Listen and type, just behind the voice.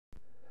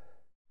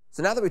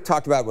So now that we've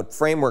talked about what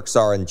frameworks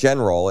are in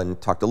general and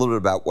talked a little bit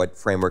about what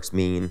frameworks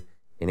mean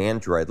in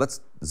Android,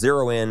 let's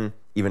zero in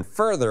even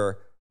further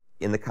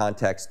in the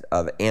context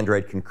of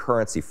Android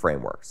concurrency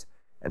frameworks.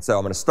 And so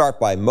I'm going to start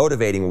by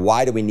motivating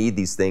why do we need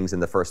these things in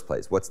the first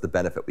place? What's the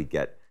benefit we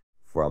get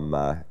from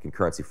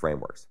concurrency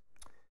frameworks?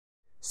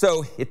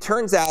 So it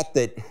turns out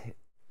that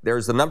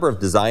there's a number of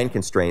design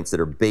constraints that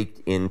are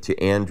baked into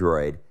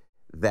Android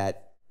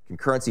that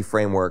concurrency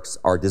frameworks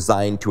are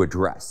designed to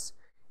address.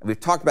 And we've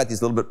talked about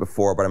these a little bit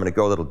before, but I'm going to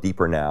go a little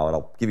deeper now, and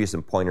I'll give you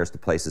some pointers to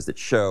places that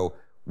show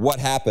what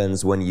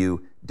happens when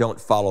you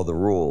don't follow the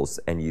rules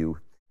and you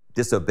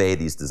disobey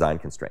these design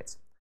constraints.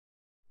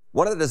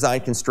 One of the design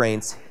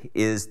constraints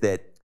is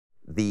that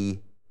the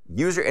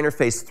user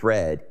interface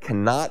thread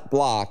cannot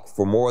block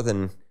for more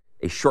than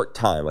a short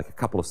time, like a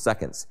couple of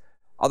seconds.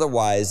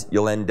 Otherwise,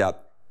 you'll end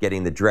up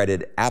getting the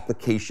dreaded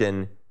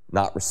application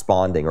not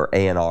responding, or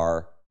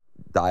ANR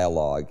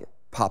dialog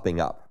popping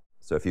up.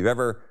 So if you've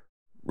ever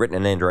written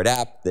an Android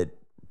app that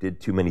did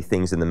too many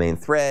things in the main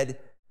thread,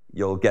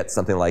 you'll get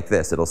something like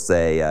this. It'll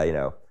say,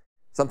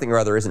 something or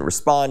other isn't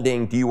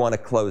responding. Do you want to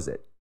close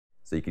it?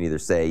 So you can either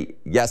say,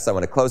 yes, I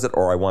want to close it,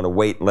 or I want to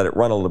wait and let it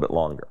run a little bit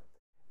longer.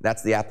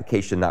 That's the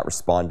application not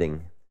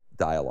responding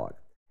dialog.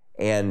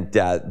 And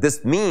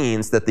this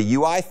means that the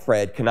UI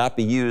thread cannot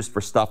be used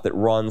for stuff that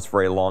runs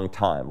for a long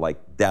time,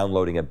 like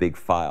downloading a big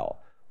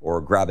file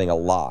or grabbing a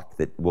lock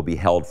that will be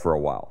held for a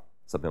while,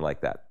 something like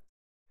that.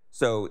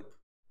 So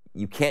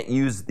you can't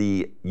use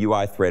the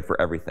UI thread for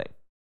everything.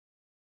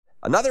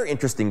 Another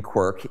interesting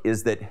quirk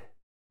is that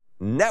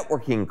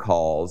networking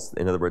calls,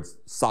 in other words,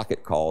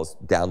 socket calls,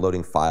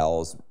 downloading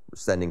files,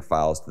 sending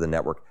files to the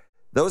network,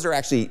 those are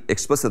actually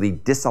explicitly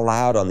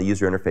disallowed on the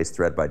user interface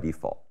thread by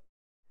default.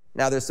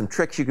 Now, there's some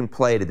tricks you can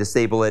play to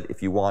disable it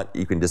if you want.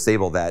 You can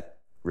disable that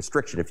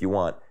restriction if you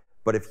want.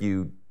 But if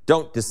you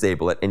don't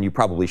disable it, and you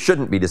probably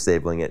shouldn't be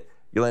disabling it,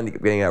 you'll end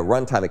up getting a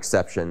runtime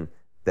exception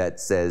that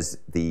says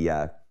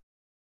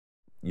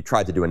you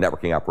tried to do a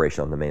networking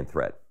operation on the main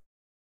thread.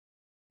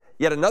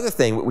 Yet another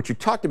thing, which you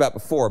talked about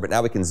before, but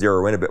now we can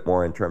zero in a bit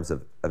more in terms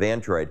of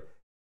Android,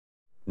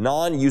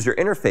 non-user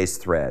interface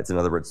threads, in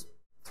other words,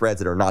 threads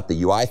that are not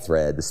the UI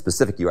thread, the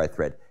specific UI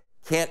thread,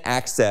 can't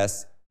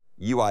access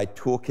UI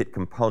toolkit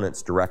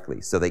components directly.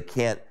 So they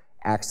can't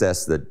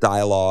access the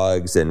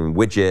dialogues and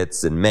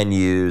widgets and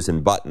menus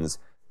and buttons.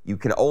 You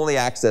can only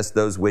access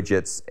those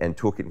widgets and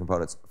toolkit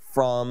components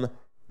from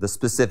the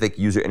specific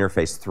user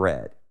interface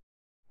thread.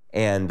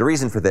 And the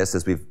reason for this,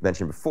 as we've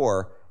mentioned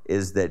before,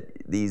 is that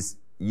these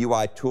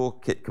UI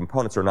toolkit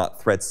components are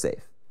not thread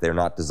safe. They're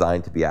not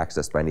designed to be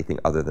accessed by anything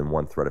other than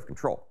one thread of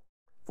control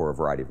for a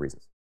variety of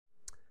reasons.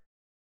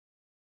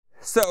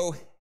 So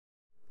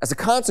as a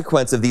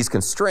consequence of these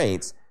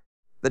constraints,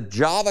 the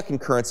Java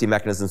concurrency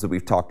mechanisms that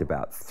we've talked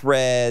about,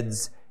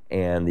 threads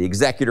and the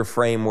executor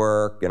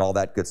framework and all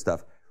that good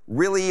stuff,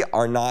 really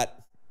are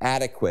not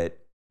adequate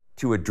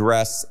to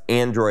address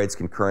Android's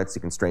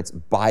concurrency constraints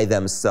by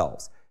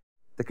themselves.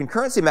 The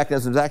concurrency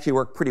mechanisms actually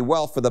work pretty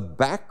well for the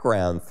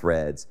background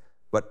threads,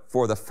 but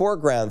for the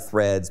foreground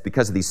threads,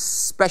 because of these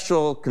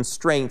special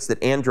constraints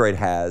that Android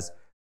has,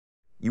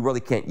 you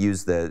really can't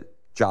use the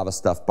Java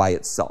stuff by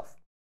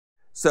itself.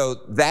 So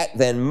that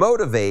then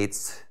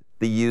motivates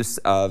the use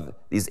of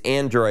these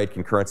Android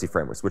concurrency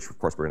frameworks, which of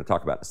course we're going to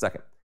talk about in a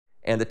second.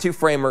 And the two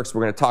frameworks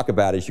we're going to talk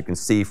about, as you can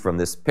see from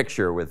this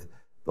picture with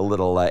the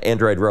little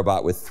Android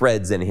robot with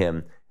threads in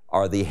him,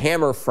 are the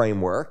Hammer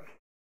framework.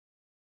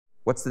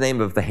 What's the name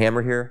of the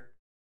hammer here?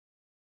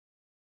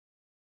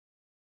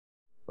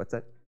 What's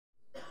that?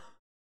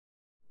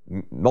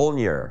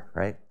 Mjolnir,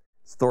 right?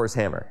 It's Thor's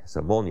hammer,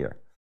 so Mjolnir.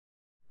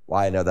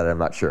 Why I know that, I'm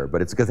not sure,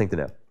 but it's a good thing to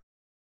know.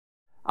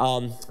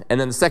 And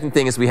then the second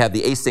thing is we have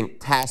the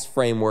Async Task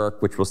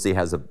framework, which we'll see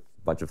has a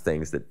bunch of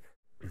things that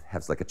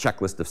has like a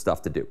checklist of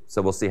stuff to do.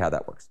 So we'll see how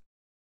that works.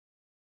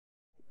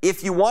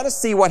 If you want to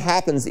see what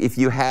happens if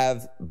you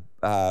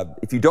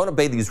don't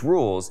obey these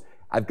rules,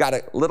 I've got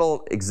a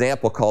little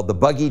example called the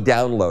Buggy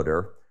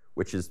downloader,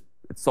 which is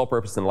its sole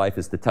purpose in life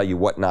is to tell you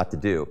what not to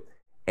do.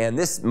 And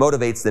this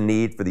motivates the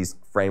need for these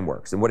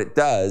frameworks. And what it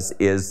does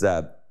is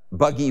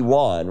Buggy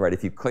 1, right?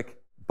 If you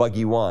click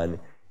Buggy 1,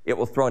 it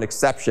will throw an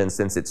exception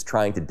since it's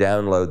trying to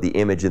download the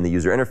image in the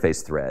user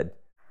interface thread.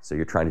 So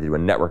you're trying to do a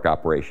network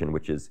operation,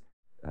 which is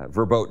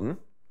verboten.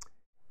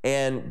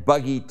 And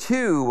Buggy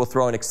 2 will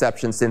throw an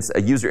exception since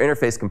a user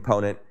interface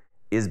component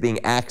is being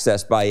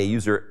accessed by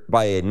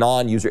a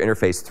non-user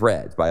interface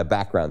thread, by a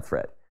background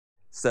thread.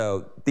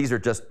 So these are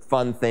just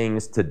fun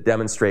things to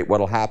demonstrate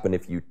what will happen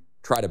if you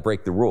try to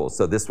break the rules.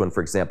 So this one,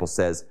 for example,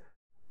 says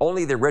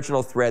only the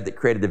original thread that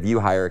created the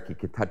view hierarchy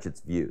could touch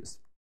its views.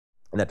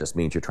 And that just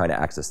means you're trying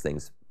to access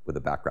things with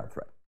a background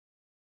thread.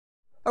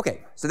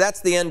 Okay, so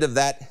that's the end of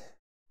that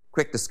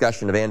quick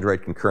discussion of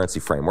Android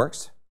concurrency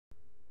frameworks.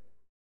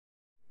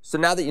 So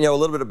now that you know a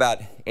little bit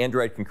about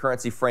Android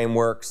concurrency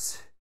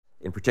frameworks,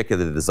 in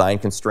particular the design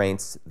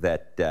constraints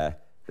that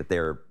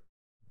they're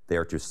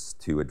there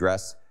to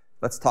address,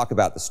 let's talk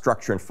about the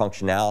structure and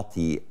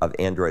functionality of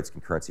Android's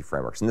concurrency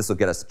frameworks. And this will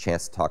get us a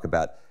chance to talk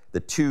about the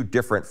two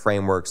different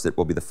frameworks that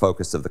will be the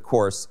focus of the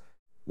course,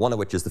 one of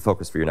which is the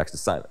focus for your next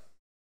assignment.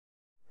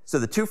 So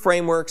the two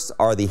frameworks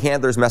are the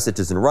handlers,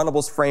 messages, and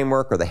runnables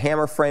framework, or the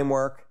Hammer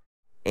framework,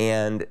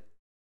 and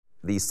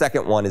the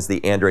second one is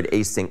the Android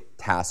Async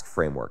Task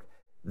framework.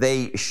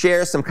 They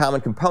share some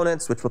common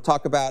components, which we'll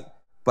talk about,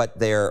 but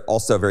they're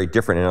also very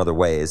different in other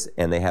ways,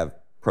 and they have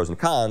pros and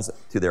cons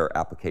to their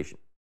application.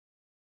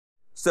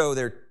 So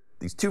there are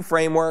these two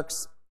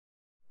frameworks.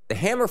 The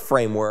Hammer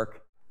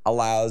framework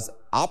allows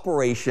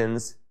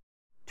operations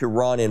to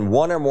run in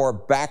one or more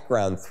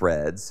background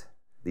threads,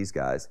 these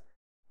guys,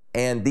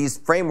 and these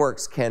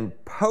frameworks can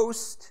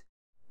post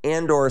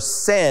and or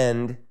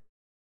send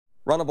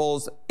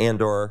runnables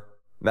and or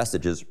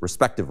messages,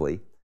 respectively,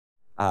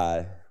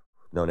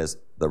 known as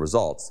the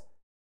results,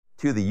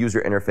 to the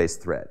user interface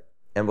thread.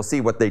 And we'll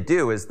see what they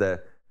do is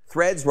the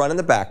threads run in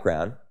the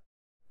background,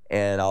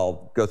 and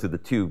I'll go through the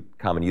two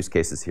common use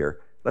cases here.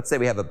 Let's say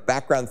we have a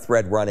background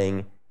thread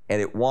running,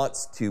 and it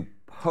wants to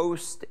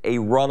post a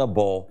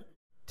runnable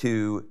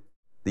to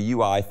the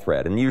UI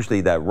thread. And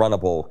usually that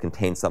runnable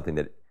contains something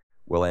that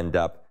will end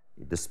up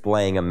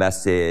displaying a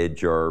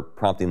message or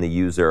prompting the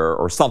user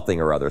or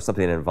something or other,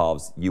 something that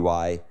involves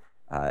UI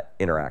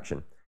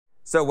interaction.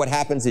 So what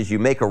happens is you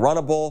make a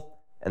runnable,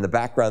 and the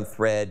background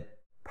thread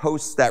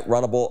posts that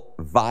runnable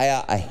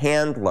via a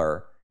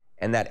handler,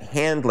 and that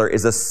handler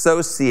is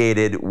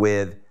associated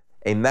with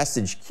a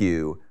message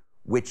queue,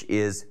 which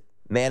is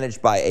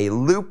managed by a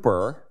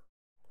looper,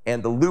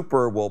 and the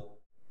looper will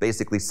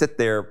basically sit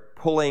there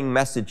pulling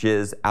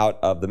messages out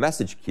of the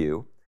message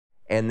queue,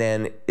 and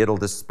then it'll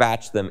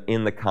dispatch them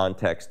in the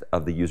context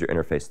of the user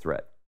interface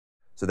thread.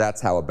 So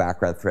that's how a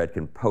background thread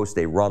can post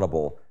a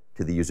runnable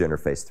to the user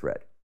interface thread.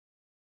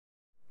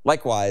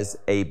 Likewise,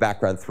 a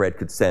background thread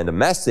could send a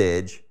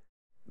message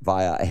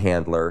via a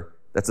handler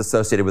that's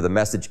associated with a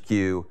message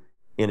queue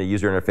in a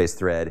user interface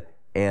thread,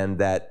 and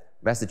that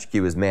message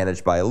queue is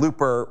managed by a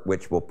looper,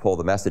 which will pull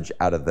the message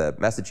out of the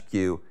message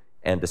queue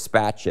and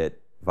dispatch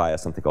it via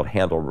something called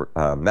handle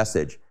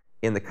message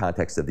in the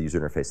context of the user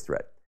interface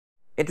thread.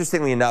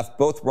 Interestingly enough,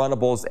 both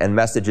runnables and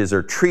messages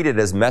are treated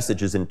as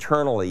messages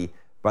internally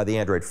by the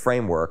Android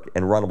framework,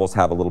 and runnables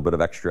have a little bit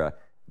of extra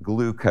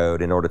glue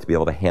code in order to be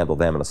able to handle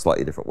them in a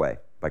slightly different way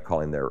by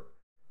calling their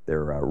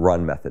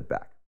run method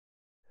back.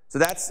 So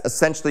that's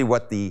essentially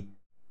what the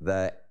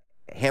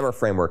Hammer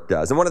framework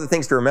does. And one of the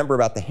things to remember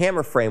about the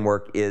Hammer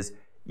framework is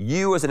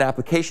you as an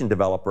application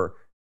developer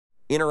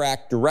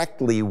interact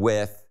directly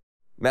with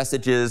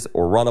messages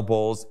or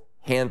runnables,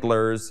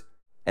 handlers,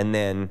 and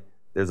then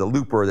there's a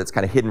looper that's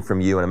kind of hidden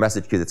from you and a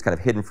message queue that's kind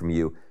of hidden from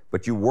you,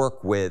 but you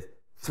work with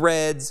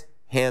threads,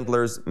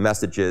 handlers,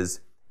 messages,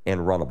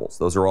 and runnables.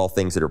 Those are all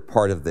things that are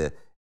part of the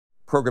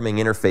programming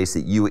interface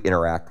that you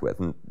interact with.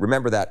 And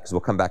remember that because we'll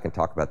come back and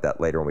talk about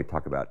that later when we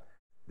talk about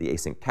the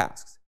async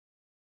tasks.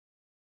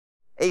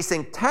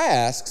 Async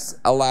tasks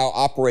allow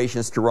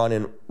operations to run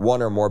in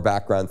one or more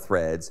background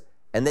threads,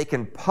 and they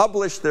can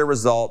publish their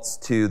results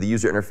to the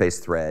user interface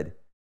thread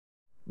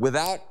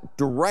without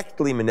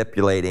directly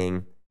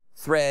manipulating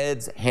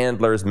threads,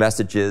 handlers,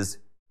 messages,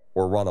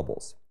 or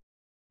runnables.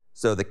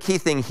 So the key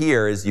thing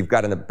here is you've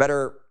got a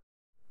better,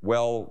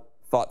 well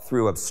thought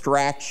through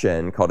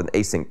abstraction called an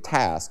async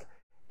task,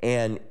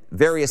 and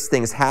various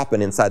things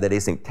happen inside that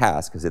async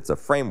task because it's a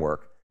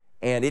framework,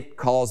 and it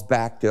calls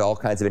back to all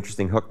kinds of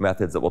interesting hook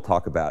methods that we'll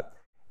talk about.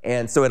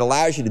 And so it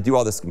allows you to do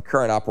all this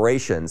concurrent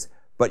operations,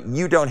 but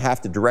you don't have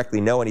to directly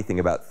know anything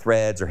about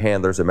threads or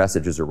handlers or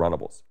messages or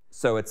runnables.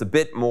 So it's a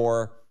bit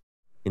more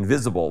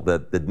invisible.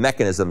 The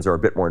mechanisms are a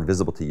bit more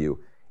invisible to you,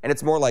 and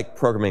it's more like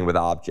programming with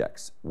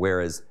objects,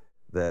 whereas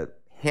the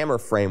Hammer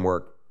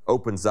framework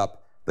opens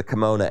up the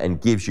kimono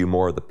and gives you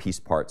more of the piece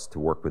parts to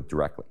work with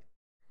directly.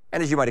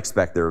 And as you might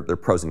expect, there are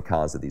pros and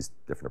cons of these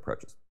different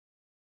approaches.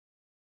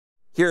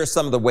 Here are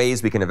some of the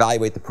ways we can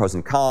evaluate the pros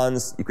and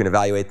cons. You can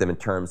evaluate them in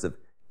terms of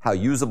how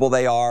usable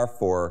they are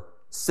for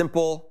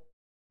simple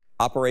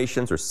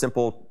operations or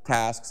simple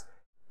tasks,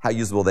 how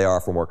usable they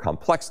are for more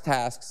complex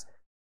tasks,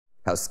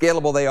 how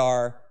scalable they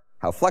are,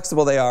 how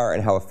flexible they are,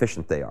 and how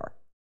efficient they are.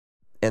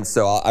 And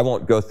so I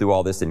won't go through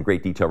all this in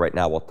great detail right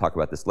now. We'll talk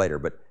about this later.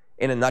 But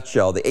in a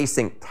nutshell, the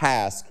async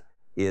task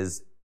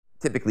is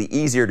typically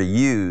easier to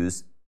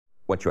use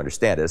once you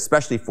understand it,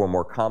 especially for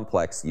more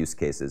complex use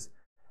cases.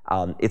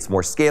 It's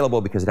more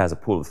scalable because it has a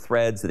pool of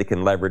threads that it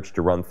can leverage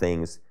to run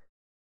things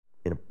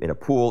in a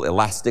pool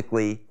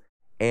elastically.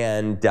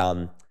 And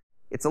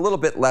it's a little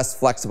bit less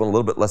flexible, a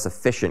little bit less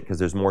efficient because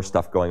there's more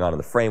stuff going on in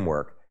the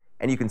framework.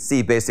 And you can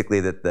see basically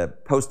that the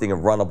posting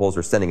of runnables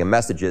or sending of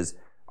messages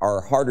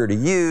are harder to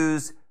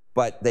use,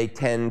 but they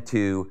tend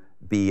to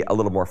be a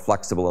little more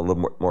flexible, a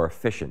little more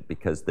efficient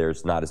because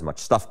there's not as much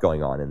stuff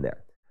going on in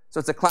there. So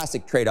it's a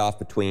classic trade-off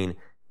between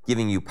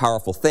giving you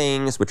powerful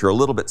things, which are a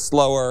little bit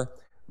slower,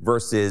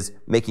 versus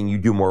making you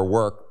do more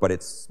work, but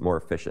it's more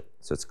efficient.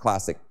 So it's a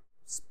classic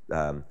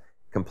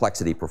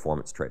complexity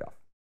performance trade-off.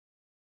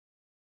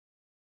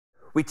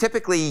 We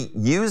typically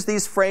use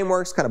these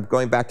frameworks, kind of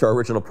going back to our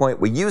original point,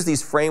 we use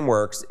these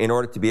frameworks in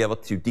order to be able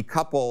to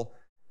decouple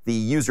the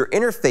user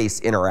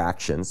interface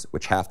interactions,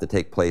 which have to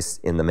take place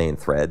in the main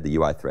thread, the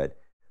UI thread,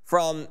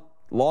 from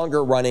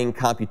longer running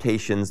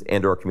computations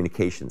and or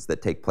communications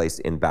that take place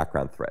in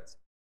background threads.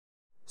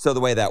 So the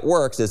way that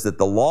works is that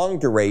the long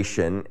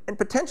duration and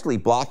potentially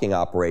blocking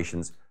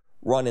operations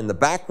run in the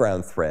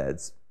background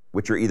threads,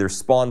 which are either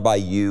spawned by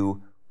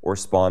you or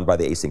spawned by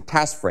the Async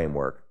Task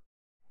framework.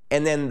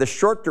 And then the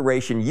short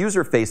duration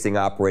user-facing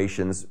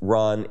operations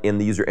run in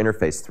the user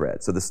interface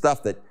thread. So the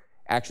stuff that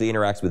actually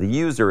interacts with the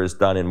user is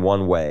done in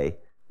one way,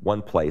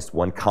 one place,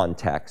 one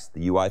context,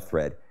 the UI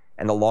thread,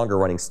 and the longer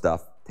running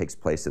stuff takes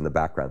place in the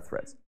background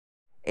threads.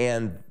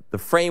 And the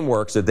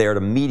frameworks are there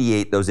to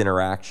mediate those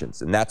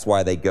interactions, and that's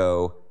why they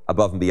go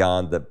above and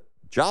beyond the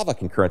Java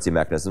concurrency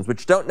mechanisms,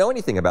 which don't know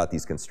anything about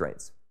these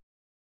constraints.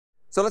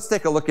 So let's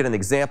take a look at an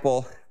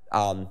example.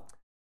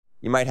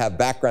 You might have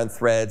background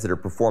threads that are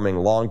performing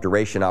long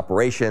duration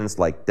operations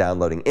like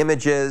downloading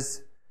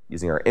images,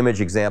 using our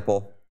image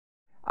example.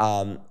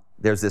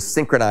 There's this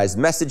synchronized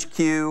message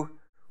queue,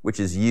 which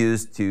is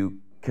used to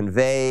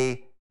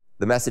convey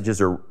the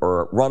messages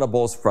or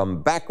runnables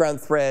from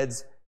background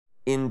threads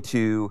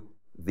into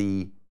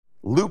the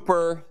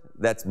looper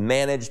that's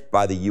managed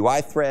by the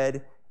UI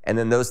thread, and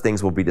then those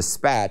things will be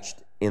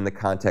dispatched in the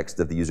context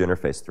of the user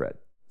interface thread.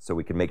 So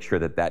we can make sure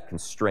that that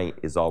constraint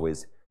is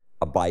always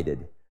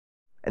abided.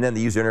 And then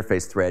the user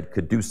interface thread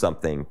could do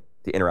something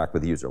to interact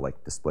with the user,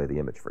 like display the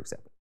image, for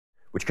example,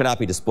 which cannot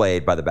be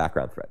displayed by the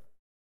background thread.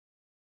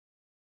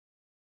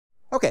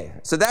 Okay,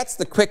 so that's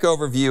the quick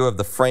overview of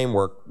the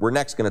framework. We're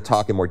next going to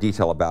talk in more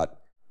detail about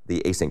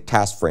the Async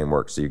Task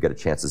framework, so you get a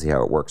chance to see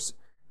how it works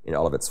in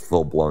all of its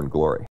full-blown glory.